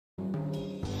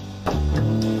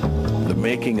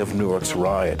making of Newark's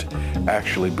riot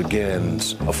actually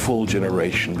begins a full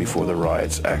generation before the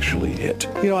riots actually hit.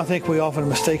 You know, I think we often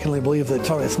mistakenly believe that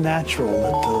it's natural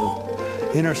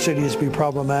that the inner cities be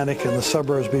problematic and the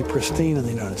suburbs be pristine in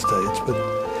the United States, but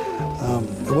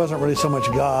it wasn't really so much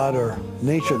God or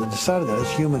nature that decided that.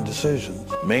 It's human decisions.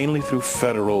 Mainly through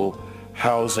federal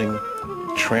housing,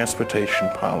 transportation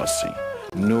policy,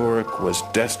 Newark was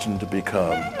destined to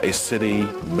become a city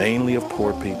mainly of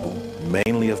poor people,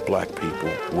 mainly of black people,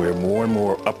 where more and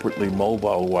more upwardly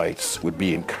mobile whites would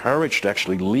be encouraged to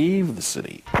actually leave the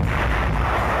city.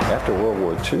 After World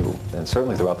War II, and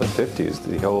certainly throughout the 50s,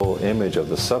 the whole image of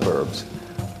the suburbs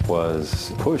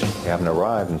was pushed. You haven't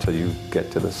arrived until you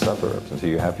get to the suburbs, until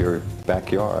you have your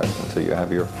backyard, until you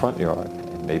have your front yard,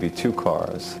 maybe 2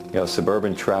 cars. You know,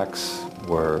 suburban tracts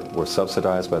were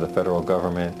subsidized by the federal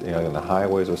government, you know, and the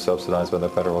highways were subsidized by the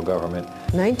federal government.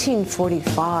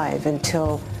 1945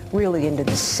 until really into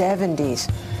the 70s,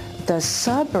 the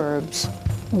suburbs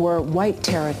were white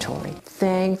territory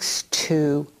thanks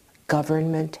to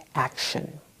government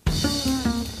action.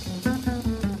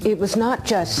 It was not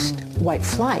just white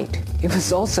flight, it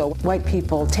was also white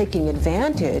people taking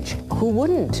advantage who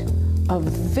wouldn't of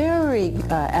very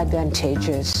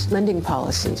advantageous lending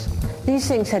policies. These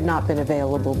things had not been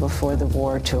available before the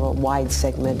war to a wide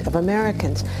segment of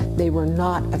Americans. They were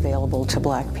not available to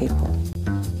black people.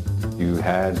 You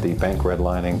had the bank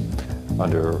redlining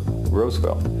under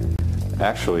Roosevelt.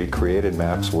 Actually created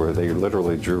maps where they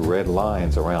literally drew red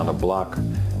lines around a block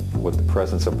with the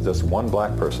presence of just one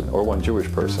black person or one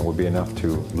Jewish person would be enough to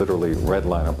literally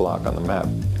redline a block on the map,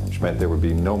 which meant there would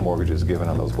be no mortgages given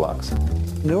on those blocks.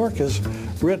 Newark is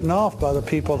written off by the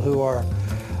people who are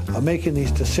making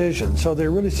these decisions. So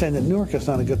they're really saying that Newark is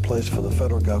not a good place for the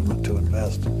federal government to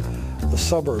invest. The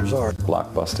suburbs are.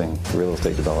 Block busting. Real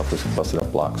estate developers busted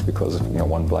up blocks because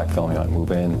one black family might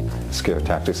move in, scare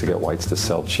tactics to get whites to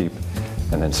sell cheap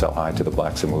and then sell high to the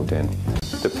blacks who moved in.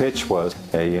 The pitch was,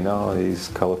 hey, these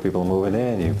colored people are moving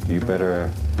in. You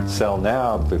better sell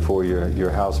now before your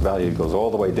house value goes all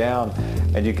the way down.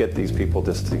 And you get these people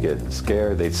just to get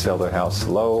scared. They'd sell their house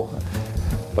low.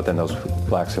 But then those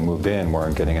blacks who moved in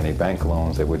weren't getting any bank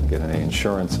loans. They wouldn't get any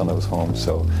insurance on those homes.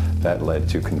 So that led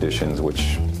to conditions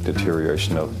which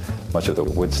deterioration of much of the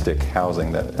wood stick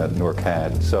housing that Newark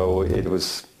had. So it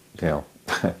was,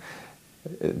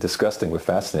 disgusting but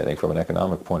fascinating from an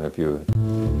economic point of view.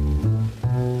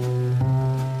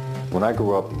 When I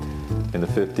grew up in the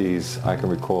 50s, I can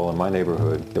recall in my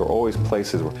neighborhood, there were always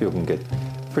places where people can get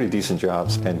pretty decent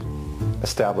jobs and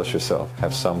establish yourself,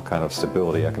 have some kind of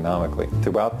stability economically.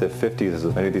 Throughout the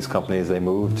 50s, many of these companies, they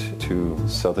moved to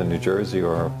southern New Jersey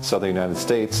or southern United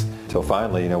States until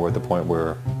finally, we're at the point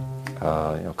where,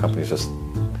 companies just,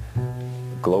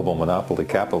 global monopoly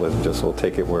capitalism just will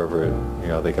take it wherever,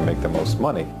 they can make the most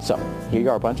money. So here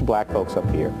are a bunch of black folks up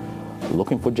here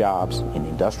looking for jobs in the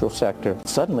industrial sector.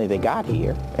 Suddenly they got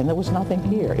here and there was nothing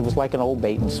here. It was like an old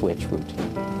bait and switch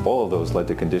routine. All of those led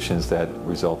to conditions that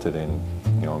resulted in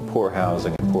poor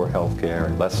housing and poor health care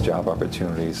and less job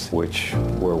opportunities, which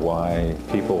were why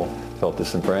people felt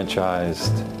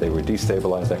disenfranchised, they were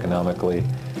destabilized economically,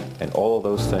 and all of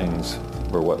those things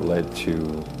were what led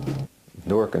to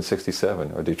Newark in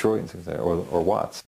 '67, or Detroit in '67, or Watts.